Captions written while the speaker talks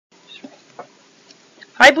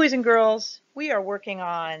Hi, boys and girls. We are working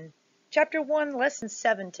on Chapter 1, Lesson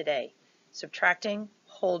 7 today, subtracting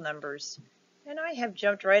whole numbers. And I have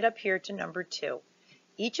jumped right up here to number 2.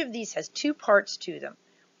 Each of these has two parts to them.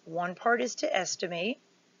 One part is to estimate,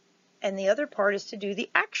 and the other part is to do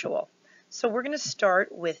the actual. So we're going to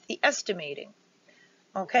start with the estimating.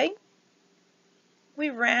 Okay?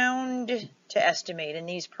 We round to estimate in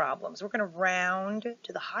these problems. We're going to round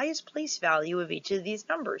to the highest place value of each of these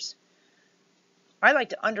numbers. I like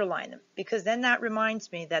to underline them because then that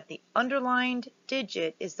reminds me that the underlined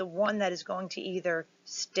digit is the one that is going to either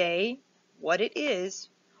stay what it is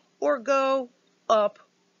or go up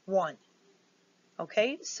 1.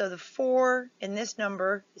 Okay, so the 4 in this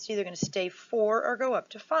number is either going to stay 4 or go up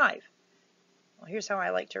to 5. Well, here's how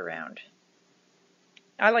I like to round.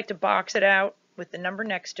 I like to box it out with the number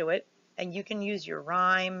next to it, and you can use your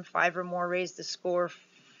rhyme, 5 or more raise the score,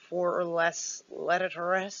 4 or less let it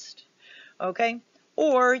rest. Okay?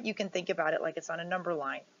 Or you can think about it like it's on a number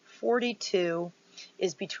line. 42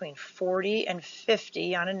 is between 40 and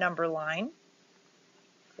 50 on a number line.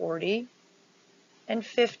 40 and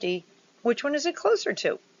 50. Which one is it closer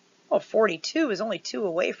to? Well, 42 is only 2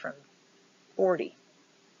 away from 40.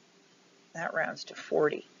 That rounds to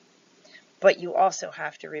 40. But you also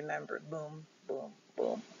have to remember, boom, boom,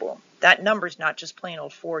 boom, boom. That number's not just plain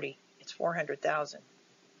old 40. It's 400,000.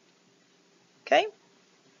 Okay?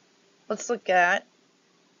 Let's look at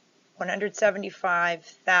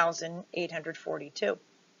 175,842. I'm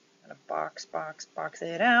going to box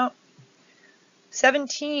it out.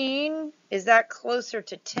 17, is that closer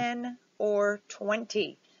to 10 or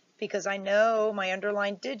 20? Because I know my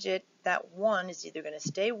underlined digit, that 1 is either going to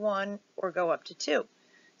stay 1 or go up to 2.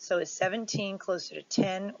 So is 17 closer to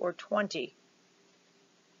 10 or 20?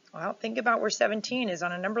 Well, think about where 17 is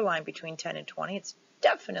on a number line between 10 and 20. It's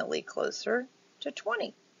definitely closer to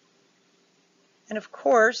 20. And of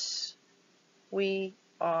course, we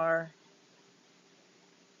are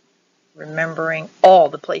remembering all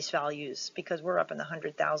the place values because we're up in the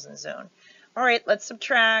 100,000 zone. All right, let's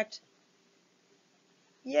subtract.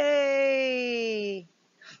 Yay!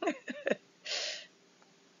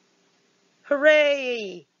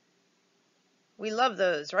 Hooray! We love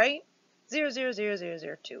those, right?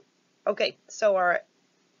 0.00002. Okay, so our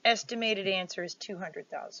estimated answer is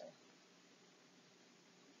 200,000.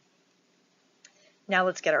 Now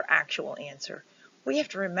let's get our actual answer. We have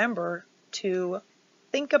to remember to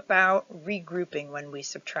think about regrouping when we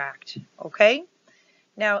subtract, okay?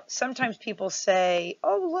 Now, sometimes people say,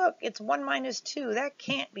 oh, look, it's 1 minus 2. That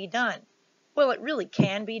can't be done. Well, it really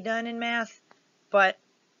can be done in math, but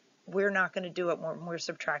we're not going to do it when we're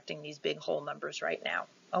subtracting these big whole numbers right now,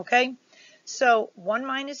 okay? So 1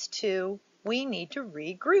 minus 2, we need to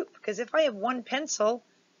regroup, because if I have 1 pencil,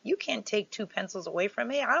 you can't take 2 pencils away from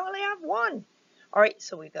me. I only have 1. All right,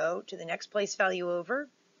 so we go to the next place value over,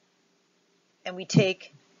 and we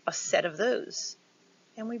take a set of those,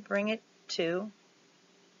 and we bring it to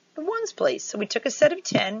the ones place. So we took a set of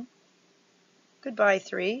 10. Goodbye,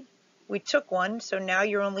 3. We took 1, so now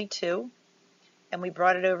you're only 2, and we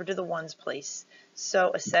brought it over to the ones place.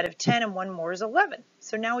 So a set of 10 and 1 more is 11.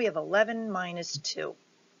 So now we have 11 minus 2.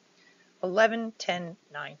 11, 10,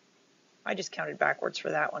 9. I just counted backwards for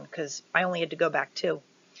that one because I only had to go back 2.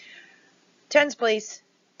 10's place,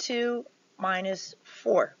 2 minus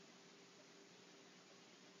 4.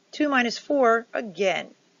 2 minus 4,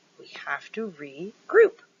 again, we have to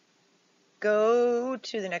regroup. Go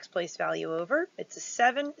to the next place value over. It's a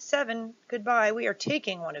 7, 7, goodbye. We are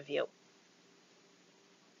taking one of you.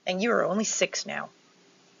 And you are only 6 now.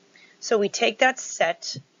 So we take that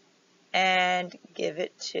set and give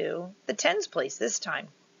it to the 10's place this time.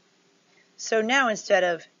 So now instead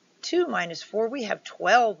of 2 minus 4, we have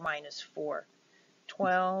 12 minus 4.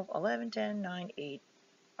 12, 11, 10, 9, 8.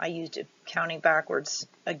 I used it counting backwards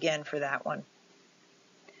again for that one.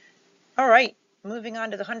 All right, moving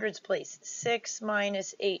on to the hundreds place. 6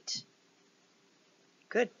 minus 8.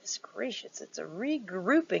 Goodness gracious, it's a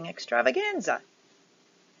regrouping extravaganza.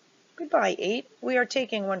 Goodbye, 8. We are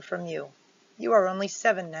taking one from you. You are only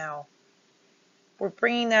 7 now. We're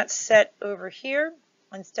bringing that set over here.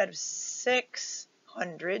 Instead of 6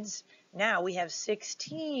 hundreds, now we have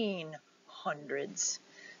 16 hundreds.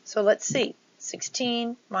 So let's see.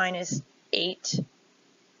 16 minus 8.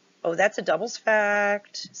 Oh, that's a doubles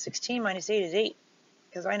fact. 16 minus 8 is 8,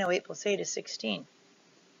 because I know 8 plus 8 is 16.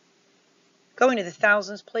 Going to the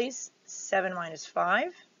thousands place, 7 minus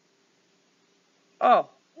 5. Oh,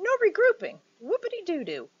 no regrouping.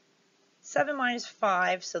 Whoopity-doo-doo. 7 minus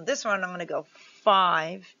 5, so this one I'm going to go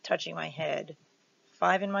 5, touching my head.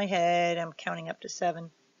 5 in my head, I'm counting up to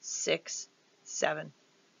 7, 6, 7.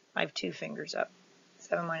 I have 2 fingers up.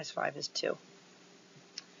 7 minus 5 is 2.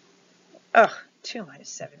 Ugh, 2 minus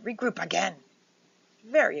 7. Regroup again.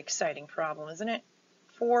 Very exciting problem, isn't it?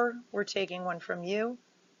 4, we're taking one from you.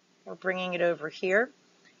 We're bringing it over here.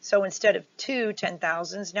 So instead of 2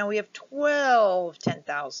 10,000s, now we have 12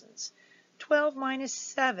 10,000s. 12 minus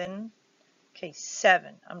 7, okay,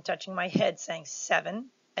 7. I'm touching my head saying 7.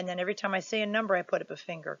 And then every time I say a number, I put up a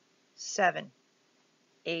finger. 7,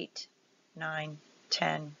 8, 9,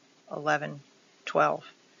 10, 11, 12.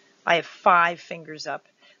 I have 5 fingers up.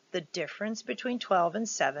 The difference between 12 and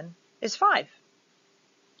 7 is 5.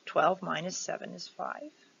 12 minus 7 is 5.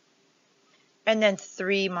 And then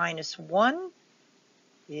 3 minus 1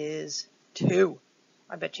 is 2.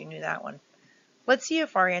 I bet you knew that one. Let's see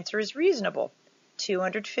if our answer is reasonable.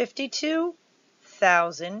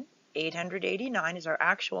 252,889 is our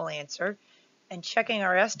actual answer. And checking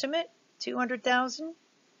our estimate, 200,000,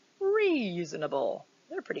 reasonable.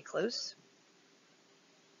 They're pretty close.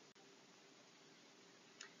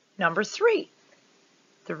 Number 3.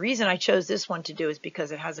 The reason I chose this one to do is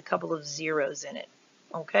because it has a couple of zeros in it.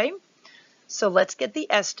 Okay? So let's get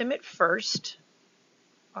the estimate first.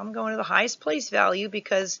 I'm going to the highest place value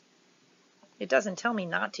because it doesn't tell me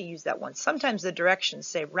not to use that one. Sometimes the directions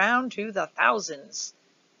say round to the thousands,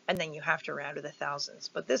 and then you have to round to the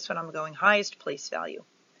thousands. But this one I'm going highest place value.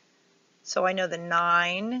 So I know the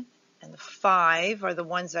 9 and the 5 are the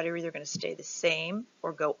ones that are either going to stay the same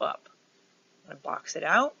or go up. I'm going to box it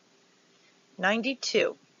out.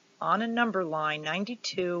 92. On a number line,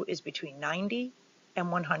 92 is between 90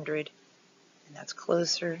 and 100, and that's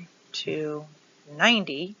closer to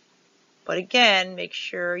 90. But again, make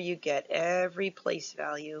sure you get every place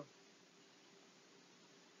value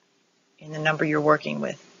in the number you're working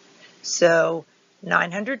with. So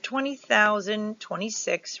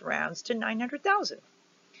 920,026 rounds to 900,000.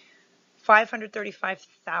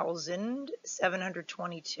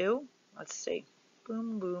 535,722. Let's see.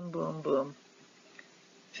 Boom, boom, boom, boom.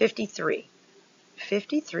 53.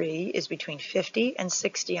 53 is between 50 and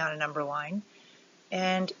 60 on a number line,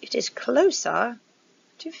 and it is closer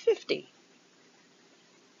to 50.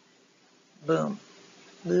 Boom,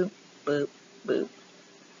 boop, boop, boop.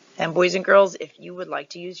 And boys and girls, if you would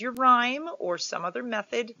like to use your rhyme or some other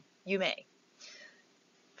method, you may.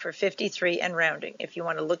 For 53 and rounding. If you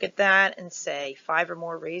want to look at that and say 5 or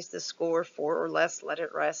more, raise the score, 4 or less, let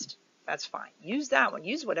it rest, that's fine. Use that one.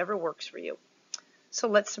 Use whatever works for you. So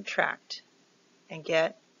let's subtract and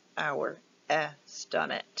get our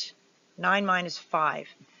estimate. 9 minus 5.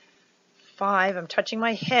 5, I'm touching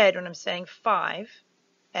my head when I'm saying 5,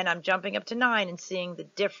 and I'm jumping up to 9 and seeing the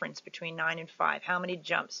difference between 9 and 5. How many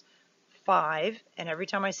jumps? 5, and every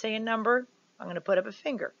time I say a number, I'm going to put up a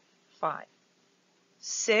finger. 5,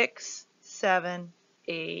 6, 7,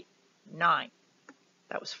 8, 9.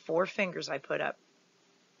 That was 4 fingers I put up.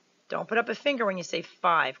 Don't put up a finger when you say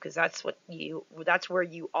 5, because that's where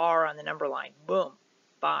you are on the number line. Boom,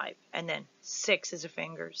 5. And then 6 is a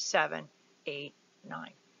finger, 7, 8,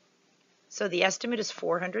 9. So the estimate is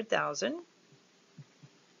 400,000.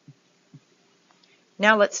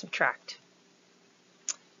 Now let's subtract.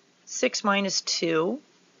 6 minus 2,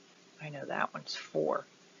 I know that one's 4.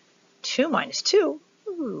 2 minus 2,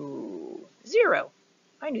 ooh, 0.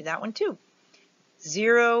 I knew that one too.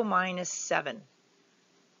 0 minus 7.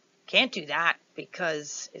 Can't do that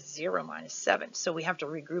because it's 0 minus 7. So we have to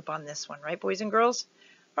regroup on this one, right, boys and girls?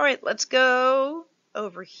 All right, let's go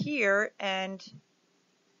over here, and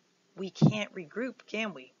we can't regroup,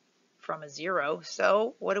 can we, from a 0?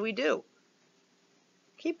 So what do?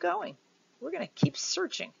 Keep going. We're going to keep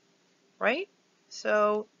searching, right?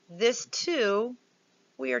 So this 2,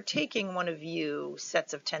 we are taking one of you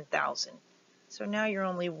sets of 10,000. So now you're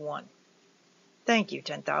only 1. Thank you,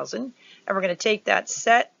 10,000. And we're going to take that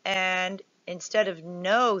set, and instead of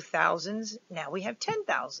no thousands, now we have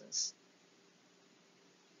 10,000s.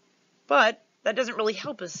 But that doesn't really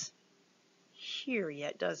help us here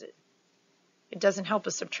yet, does it? It doesn't help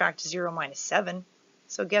us subtract 0 minus 7.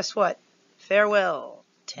 So guess what? Farewell,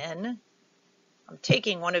 10. I'm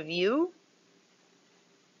taking one of you,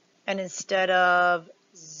 and instead of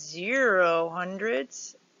 0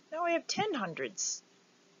 hundreds, now I have 10 hundreds.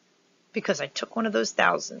 Because I took one of those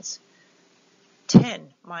thousands.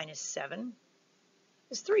 10 minus 7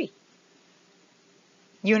 is 3.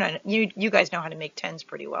 You guys know how to make tens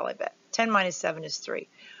pretty well, I bet. 10 minus 7 is 3.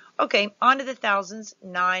 Okay, on to the thousands.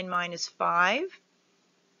 9 minus 5.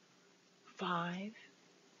 5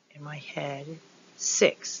 in my head.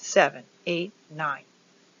 6, 7, 8, 9,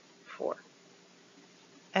 4.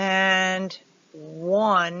 And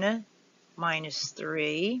 1 minus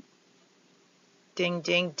 3. Ding,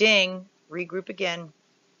 ding, ding. Regroup again.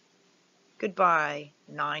 Goodbye,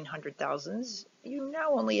 900,000s. You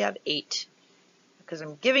now only have 8 because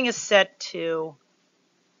I'm giving a set to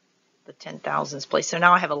the 10,000s place. So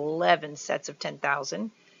now I have 11 sets of 10,000.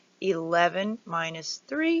 11 minus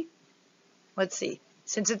 3. Let's see.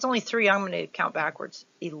 Since it's only 3, I'm going to count backwards.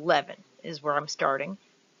 11 is where I'm starting.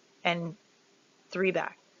 And 3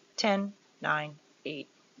 back. 10, 9, 8.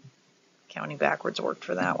 Counting backwards worked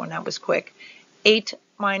for that one. That was quick. 8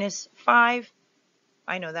 minus 5.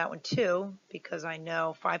 I know that one too because I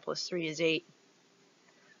know 5 plus 3 is 8.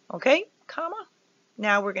 Okay, comma.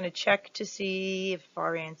 Now we're going to check to see if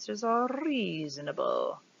our answers are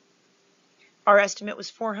reasonable. Our estimate was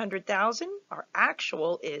 400,000. Our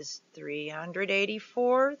actual is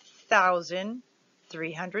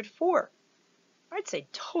 384,304. I'd say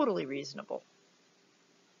totally reasonable,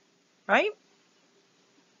 right?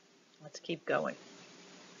 Let's keep going.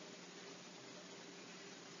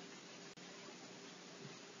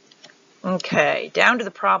 Okay, down to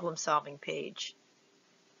the problem solving page.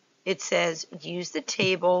 It says use the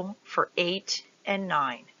table for 8 and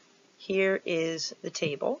 9. Here is the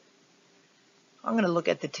table. I'm going to look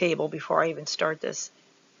at the table before I even start this.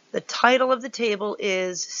 The title of the table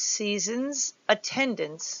is Seasons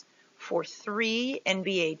Attendance for 3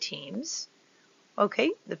 NBA teams.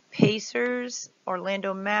 Okay, the Pacers,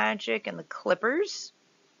 Orlando Magic, and the Clippers.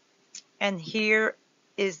 And here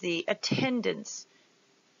is the attendance.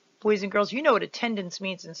 Boys and girls, you know what attendance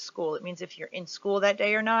means in school. It means if you're in school that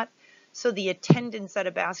day or not. So the attendance at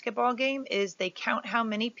a basketball game is they count how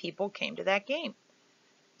many people came to that game.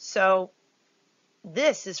 So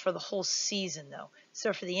this is for the whole season, though.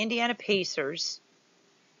 So for the Indiana Pacers,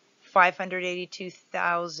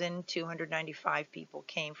 582,295 people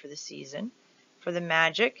came for the season. For the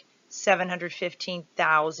Magic,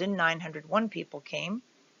 715,901 people came.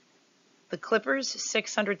 The Clippers,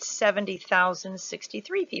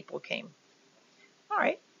 670,063 people came. All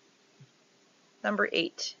right. Number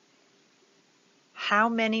 8. How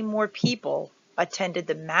many more people attended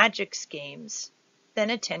the Magic's games than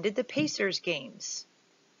attended the Pacers games?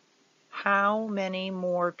 How many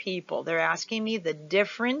more people? They're asking me the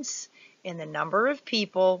difference in the number of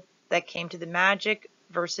people that came to the Magic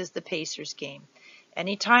versus the Pacers game.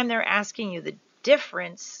 Anytime they're asking you the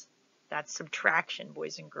difference, that's subtraction,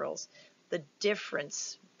 boys and girls. The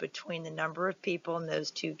difference between the number of people in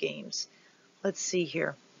those two games. Let's see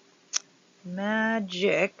here.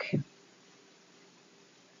 Magic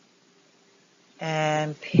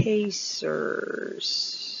and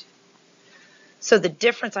Pacers. So the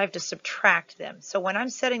difference, I have to subtract them. So when I'm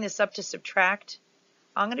setting this up to subtract,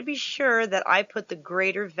 I'm going to be sure that I put the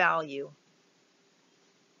greater value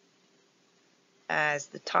as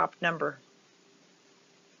the top number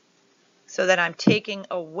so that I'm taking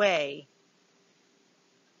away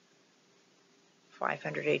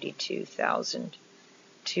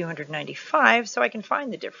 582,295 so I can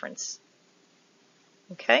find the difference.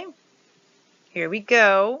 Okay, here we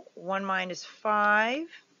go. 1 minus 5.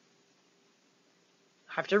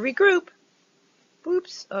 Have to regroup.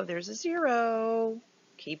 Oops, oh, there's a 0.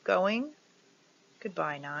 Keep going.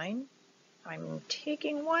 Goodbye, 9. I'm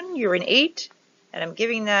taking 1. You're an 8. And I'm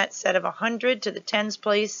giving that set of 100 to the tens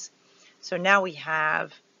place. So now we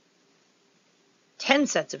have 10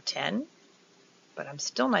 sets of 10. But I'm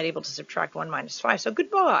still not able to subtract 1 minus 5. So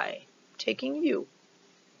goodbye. I'm taking you.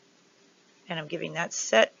 And I'm giving that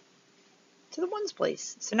set to the ones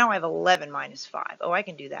place. So now I have 11 minus 5. Oh, I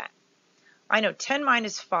can do that. I know 10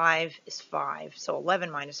 minus 5 is 5. So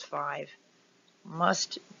 11 minus 5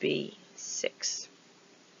 must be 6.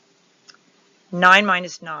 9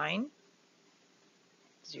 minus 9,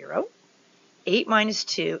 0. 8 minus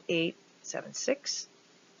 2, 8, 7, 6.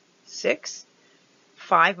 6.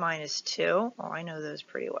 5 minus 2, oh, I know those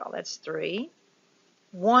pretty well. That's 3.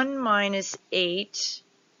 1 minus 8,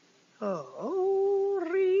 oh,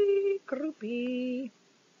 regroupy.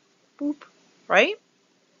 Boop, right?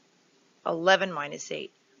 11 minus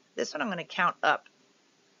 8. This one I'm going to count up.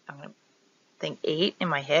 I'm going to think 8 in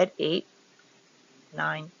my head. 8,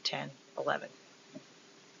 9, 10, 11.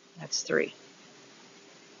 That's 3.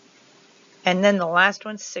 And then the last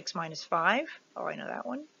one, 6 minus 5. Oh, I know that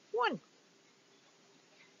one. 1.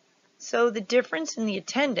 So the difference in the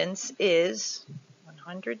attendance is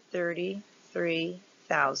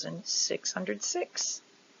 133,606.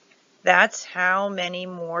 That's how many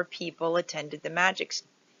more people attended the Magic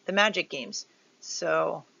games.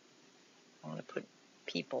 So I'm going to put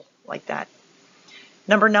people like that.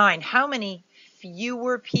 Number 9, how many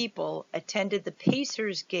fewer people attended the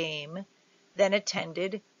Pacers game than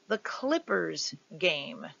attended the Clippers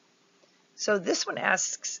game? So this one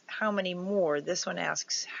asks how many more. This one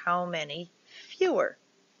asks how many fewer.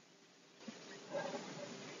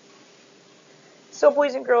 So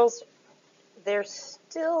boys and girls, they're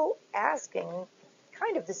still asking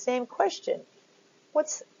kind of the same question.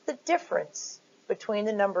 What's the difference between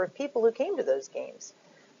the number of people who came to those games?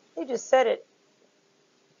 They just said it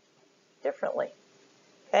differently.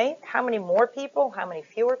 Okay, how many more people, how many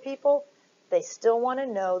fewer people? They still want to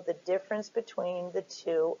know the difference between the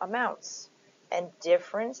two amounts. And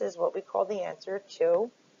difference is what we call the answer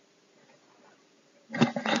to.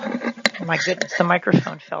 My goodness, the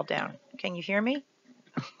microphone fell down. Can you hear me?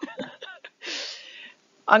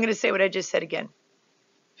 I'm going to say what I just said again.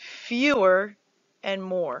 Fewer and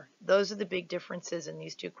more. Those are the big differences in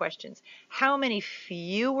these two questions. How many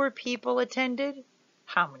fewer people attended?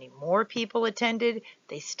 How many more people attended?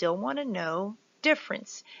 They still want to know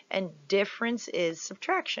difference. And difference is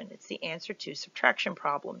subtraction. It's the answer to subtraction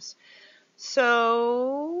problems.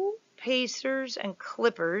 So Pacers and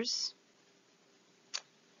Clippers.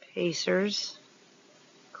 Pacers,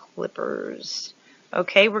 Clippers.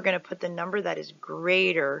 Okay, we're going to put the number that is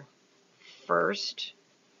greater first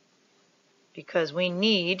because we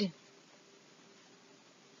need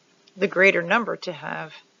the greater number to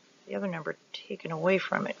have the other number taken away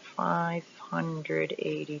from it.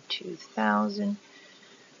 582,000.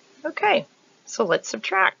 Okay, so let's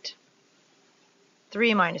subtract.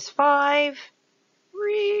 3 minus 5.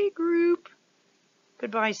 Regroup.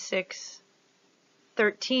 Goodbye, 6.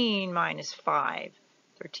 13 minus 5.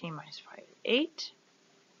 13 minus 5 is 8.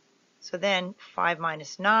 So then 5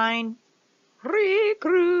 minus 9.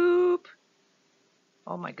 Regroup.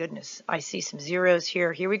 Oh my goodness, I see some zeros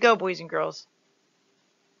here. Here we go, boys and girls.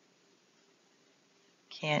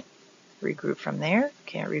 Can't regroup from there.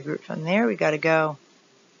 Can't regroup from there. We got to go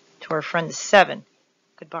to our friend the 7.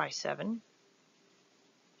 Goodbye, 7.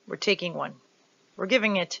 We're taking 1. We're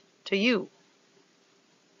giving it to you.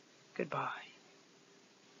 Goodbye.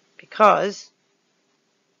 Because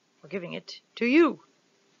we're giving it to you.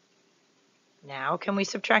 Now, can we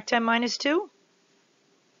subtract 10 minus 2?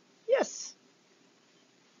 Yes.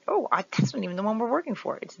 Oh, that's not even the one we're working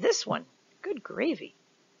for. It's this one. Good gravy.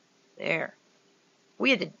 There.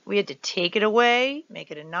 We had to take it away,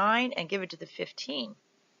 make it a 9, and give it to the 15.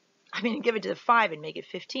 I mean, give it to the 5 and make it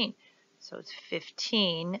 15. So it's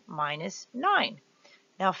 15 minus 9.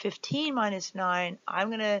 Now 15 minus 9, I'm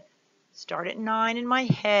going to start at 9 in my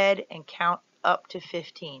head and count up to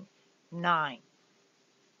 15. 9,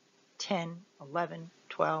 10, 11,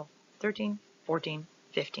 12, 13, 14,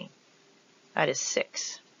 15. That is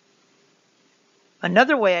 6.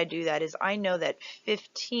 Another way I do that is I know that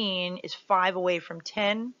 15 is 5 away from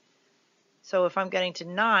 10. So if I'm getting to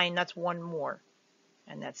 9, that's 1 more.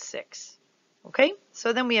 And that's 6. Okay,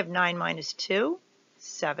 so then we have 9 minus 2,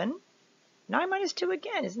 7. 9 minus 2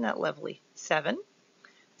 again, isn't that lovely? 7.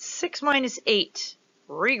 6 minus 8,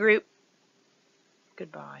 regroup.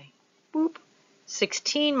 Goodbye. Boop.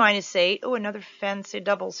 16 minus 8, oh, another fancy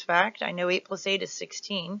doubles fact. I know 8 plus 8 is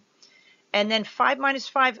 16. And then 5 minus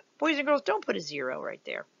 5, boys and girls, don't put a 0 right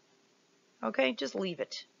there. Okay, just leave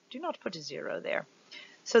it. Do not put a 0 there.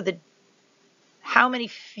 So how many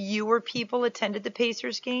fewer people attended the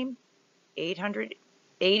Pacers game?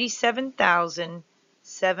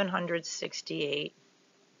 887,768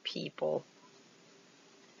 people.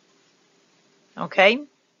 Okay?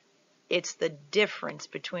 It's the difference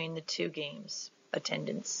between the two games'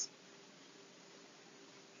 attendance.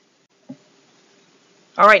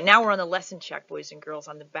 All right, now we're on the lesson check, boys and girls,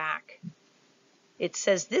 on the back. It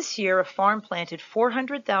says this year a farm planted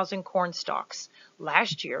 400,000 corn stalks.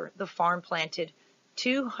 Last year, the farm planted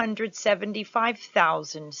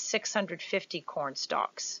 275,650 corn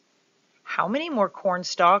stalks. How many more corn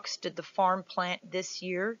stalks did the farm plant this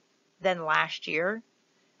year than last year?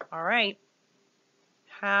 All right.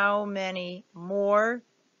 How many more?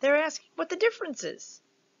 They're asking what the difference is.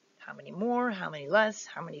 How many more? How many less?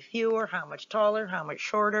 How many fewer? How much taller? How much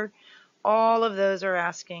shorter? All of those are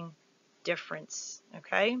asking difference.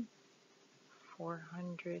 Okay?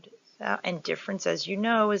 400,000. And difference, as you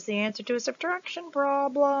know, is the answer to a subtraction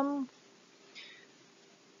problem.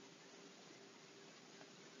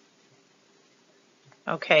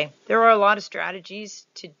 Okay, there are a lot of strategies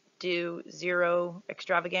to do zero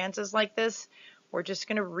extravaganzas like this. We're just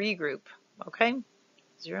going to regroup, okay?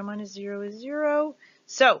 0 minus 0 is 0.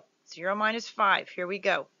 So, 0 minus 5, here we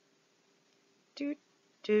go. Do,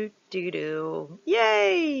 do, do, do.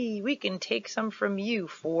 Yay! We can take some from you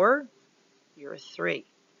for your 3.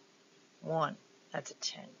 1, that's a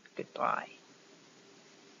 10. Goodbye.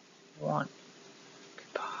 1,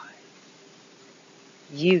 goodbye.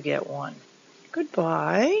 You get 1.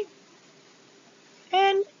 Goodbye.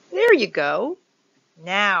 And there you go.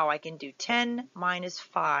 Now I can do 10 minus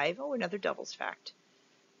 5. Oh, another doubles fact.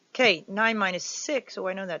 Okay, 9 minus 6. Oh,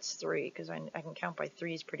 I know that's 3 because I can count by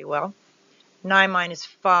 3s pretty well. 9 minus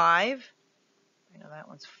 5. I know that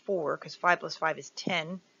one's 4 because 5 plus 5 is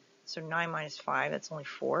 10. So 9 minus 5, that's only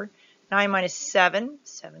 4. 9 minus 7,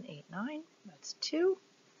 7, 8, 9, that's 2.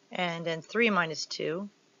 And then 3 minus 2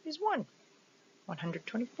 is 1.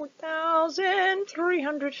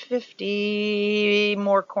 124,350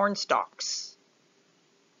 more corn stalks.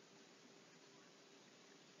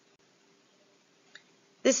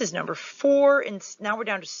 This is number 4, and now we're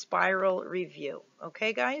down to spiral review.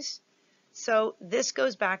 Okay, guys? So this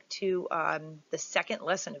goes back to the second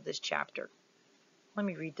lesson of this chapter. Let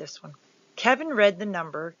me read this one. Kevin read the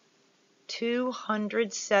number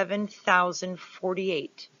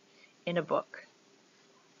 207,048 in a book.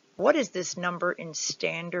 What is this number in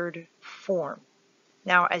standard form?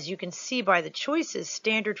 Now, as you can see by the choices,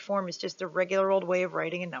 standard form is just a regular old way of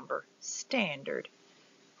writing a number. Standard.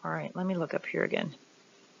 All right, let me look up here again.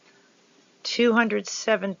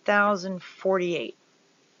 207,048.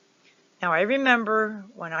 Now, I remember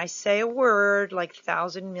when I say a word like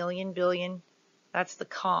thousand, million, billion, that's the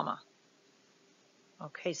comma.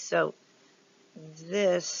 Okay, so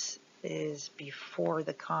this is before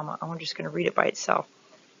the comma. I'm just going to read it by itself.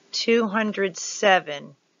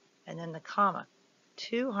 207, and then the comma.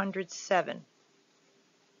 207.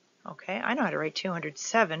 Okay, I know how to write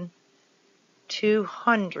 207.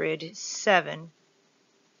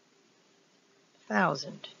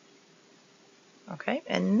 207,000. Okay,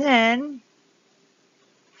 and then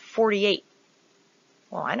 48.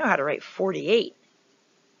 Well, I know how to write 48.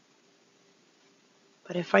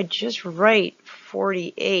 But if I just write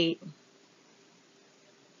 48,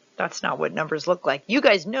 that's not what numbers look like. You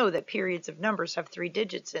guys know that periods of numbers have 3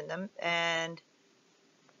 digits in them, and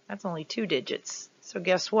that's only 2 digits. So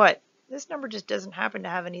guess what? This number just doesn't happen to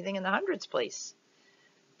have anything in the hundreds place.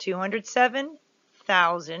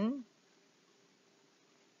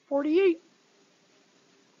 207,048.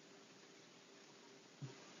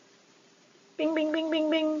 Bing, bing, bing, bing,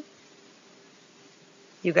 bing.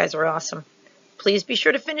 You guys are awesome. Please be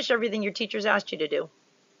sure to finish everything your teachers asked you to do.